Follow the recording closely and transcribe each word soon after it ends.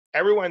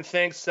everyone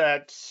thinks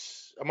that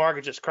a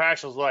market just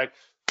crashes like,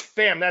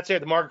 bam, that's it,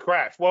 the market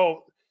crashed.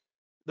 Well,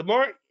 the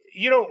market,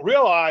 you don't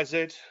realize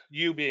it,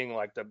 you being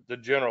like the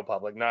general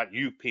public, not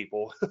you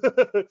people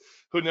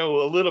who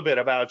know a little bit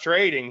about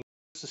trading.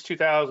 This is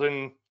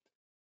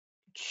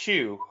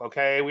 2002,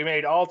 okay? We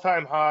made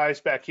all-time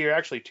highs back here,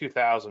 actually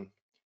 2000.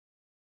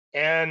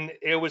 And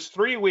it was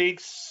 3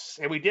 weeks,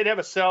 and we did have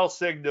a sell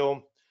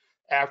signal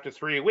after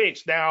 3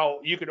 weeks. Now,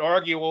 you could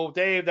argue, well,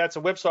 Dave, that's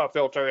a whipsaw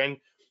filter and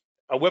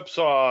a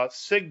whipsaw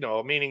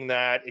signal, meaning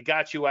that it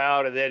got you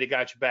out and then it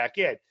got you back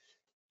in.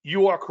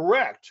 You are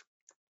correct.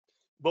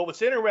 But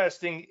what's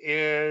interesting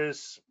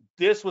is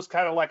this was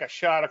kind of like a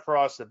shot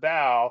across the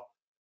bow,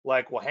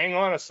 like, well, hang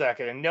on a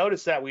second. And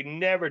notice that we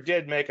never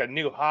did make a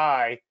new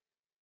high,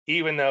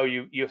 even though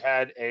you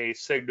had a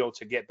signal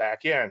to get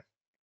back in.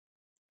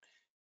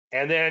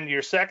 And then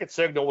your second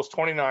signal was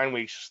 29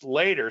 weeks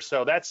later.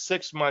 So that's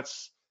 6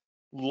 months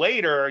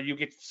later, you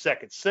get the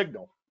second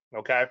signal.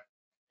 Okay.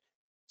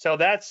 So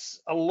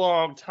that's a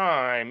long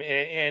time.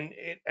 And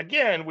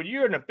again, when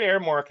you're in a bear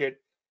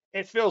market,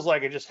 it feels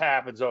like it just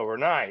happens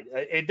overnight.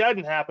 It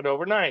doesn't happen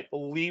overnight,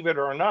 believe it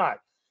or not.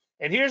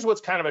 And here's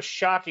what's kind of a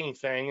shocking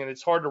thing, and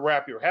it's hard to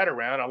wrap your head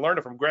around. I learned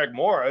it from Greg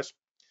Morris.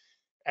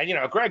 And,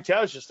 Greg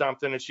tells you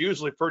something, it's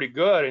usually pretty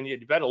good, and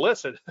you better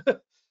listen.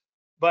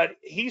 But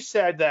he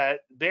said that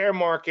bear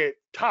market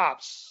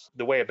tops,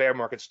 the way a bear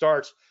market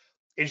starts,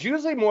 is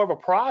usually more of a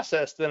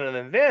process than an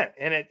event.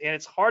 And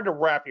it's hard to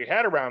wrap your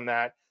head around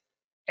that.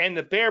 And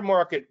the bear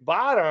market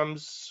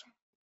bottoms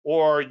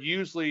are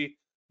usually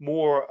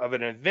more of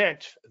an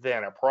event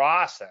than a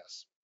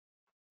process.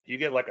 You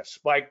get like a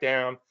spike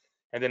down,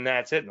 and then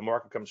that's it, and the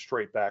market comes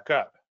straight back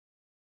up.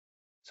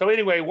 So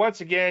anyway,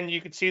 once again, you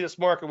can see this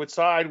market went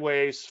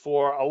sideways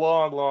for a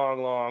long,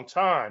 long, long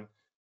time.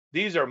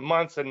 These are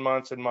months and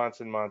months and months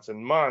and months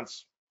and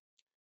months.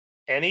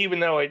 And even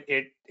though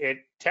it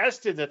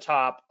tested the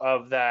top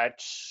of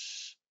that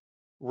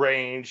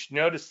range,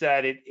 notice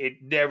that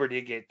it never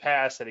did get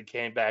past that. It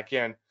came back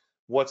in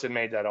once it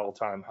made that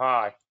all-time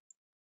high.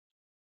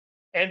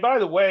 And by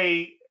the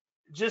way,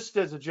 just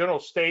as a general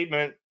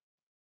statement,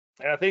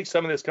 and I think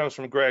some of this comes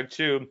from Greg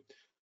too,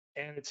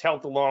 and it's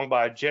helped along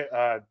by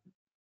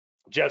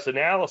Jeff's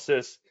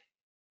analysis,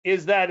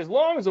 is that as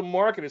long as the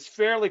market is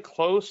fairly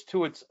close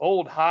to its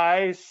old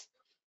highs,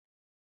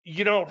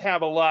 you don't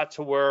have a lot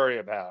to worry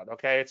about.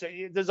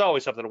 Okay, there's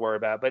always something to worry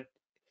about, but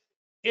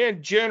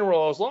in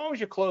general, as long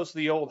as you're close to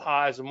the old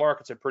highs, the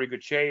market's in pretty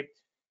good shape.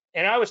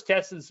 And I was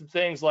testing some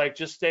things like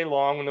just stay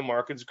long when the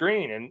market's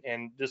green,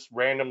 and just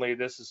randomly,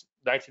 this is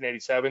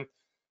 1987.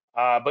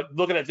 But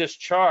looking at this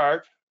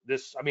chart,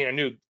 I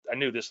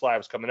knew this slide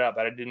was coming up,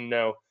 but I didn't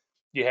know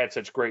you had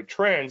such great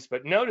trends.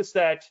 But notice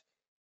that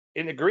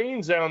in the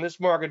green zone, this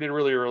market did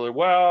really, really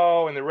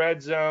well. In the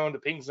red zone, the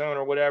pink zone,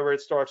 or whatever,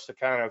 it starts to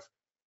kind of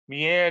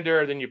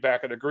meander. Then you're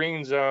back at the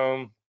green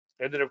zone,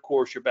 and then of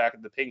course you're back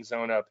at the pink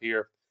zone up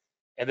here,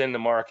 and then the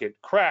market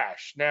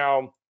crashed.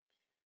 Now,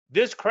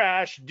 this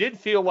crash did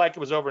feel like it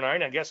was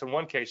overnight. I guess in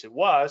one case it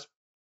was,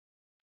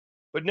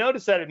 but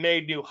notice that it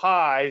made new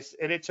highs,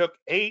 and it took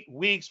 8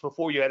 weeks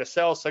before you had a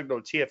sell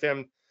signal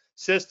TFM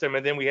system,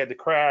 and then we had the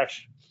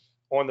crash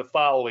on the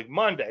following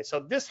Monday. So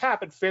this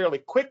happened fairly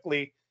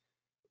quickly,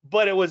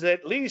 but it was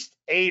at least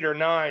 8 or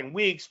 9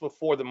 weeks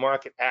before the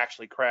market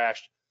actually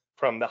crashed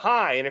from the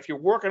high. And if you're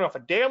working off a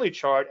daily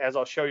chart, as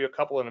I'll show you a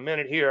couple in a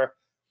minute here,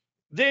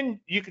 then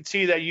you can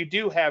see that you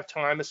do have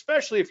time,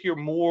 especially if you're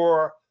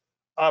more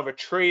of a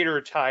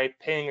trader type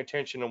paying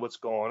attention to what's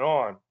going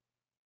on.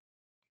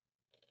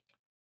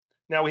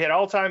 Now, we had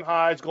all-time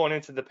highs going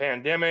into the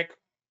pandemic.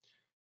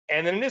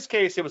 And then in this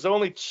case, it was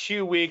only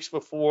 2 weeks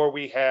before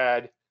we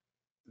had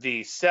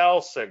the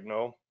sell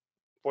signal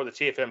for the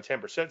TFM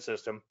 10%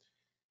 system.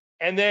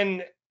 And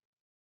then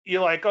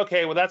you're like,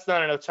 okay, well, that's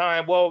not enough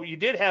time. Well, you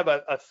did have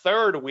a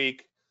third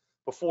week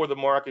before the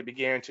market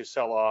began to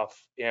sell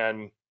off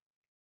in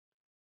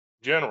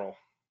general.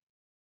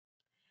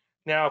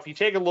 Now, if you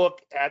take a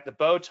look at the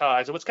bow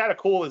ties, and what's kind of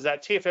cool is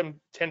that TFM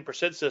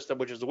 10% system,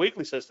 which is the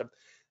weekly system,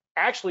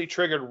 actually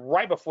triggered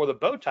right before the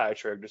bow tie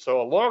triggered.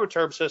 So a longer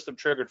term system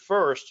triggered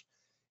first.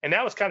 And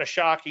that was kind of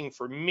shocking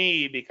for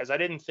me because I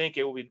didn't think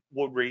it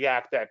would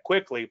react that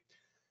quickly.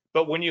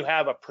 But when you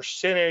have a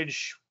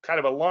percentage, kind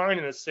of a line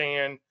in the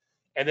sand,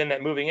 and then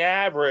that moving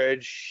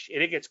average,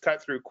 and it gets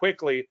cut through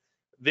quickly,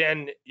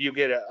 then you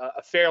get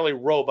a fairly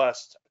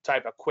robust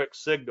type of quick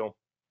signal.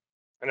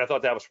 And I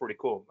thought that was pretty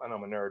cool. I know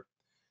I'm a nerd.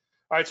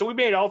 All right, so we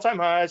made all-time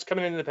highs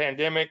coming into the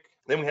pandemic.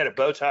 Then we had a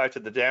bow tie to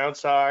the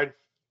downside.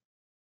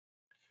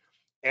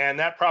 And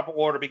that proper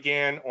order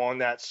began on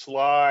that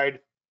slide.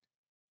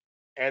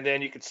 And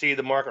then you can see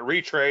the market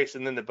retrace,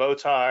 and then the bow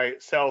tie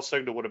sell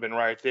signal would have been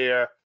right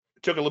there.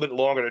 It took a little bit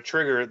longer to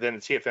trigger than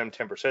the TFM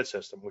 10%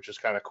 system, which is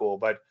kind of cool.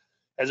 But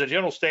as a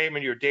general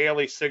statement, your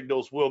daily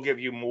signals will give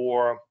you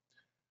more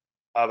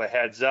of a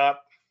heads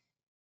up.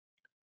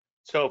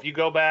 So if you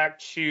go back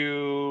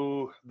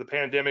to the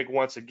pandemic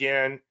once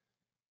again,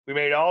 we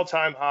made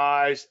all-time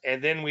highs,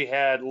 and then we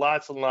had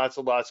lots and lots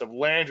and lots of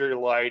Landry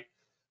light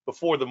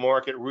before the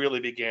market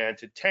really began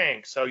to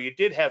tank. So you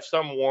did have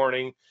some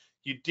warning.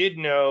 You did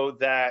know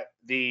that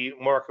the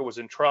market was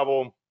in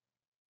trouble.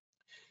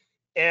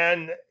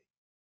 And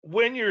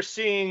when you're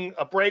seeing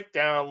a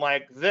breakdown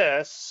like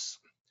this,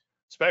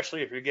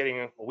 especially if you're getting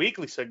a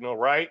weekly signal,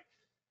 right?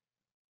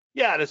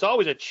 Yeah, there's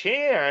always a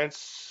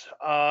chance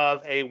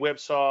of a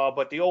whipsaw,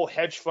 but the old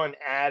hedge fund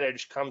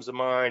adage comes to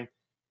mind: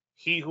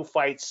 he who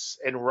fights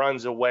and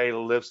runs away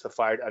lives to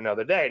fight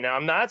another day. Now,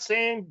 I'm not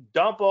saying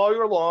dump all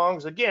your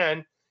longs.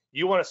 Again,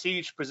 you want to see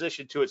each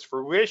position to its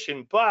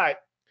fruition,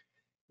 but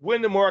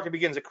when the market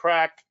begins to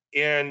crack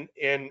in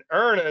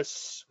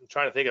earnest, I'm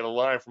trying to think of the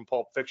line from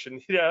Pulp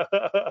Fiction,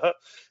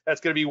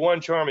 that's going to be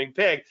one charming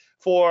pig.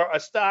 For a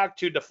stock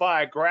to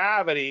defy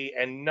gravity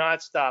and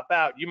not stop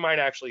out, you might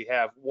actually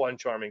have one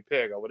charming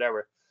pig, or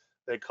whatever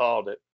they called it.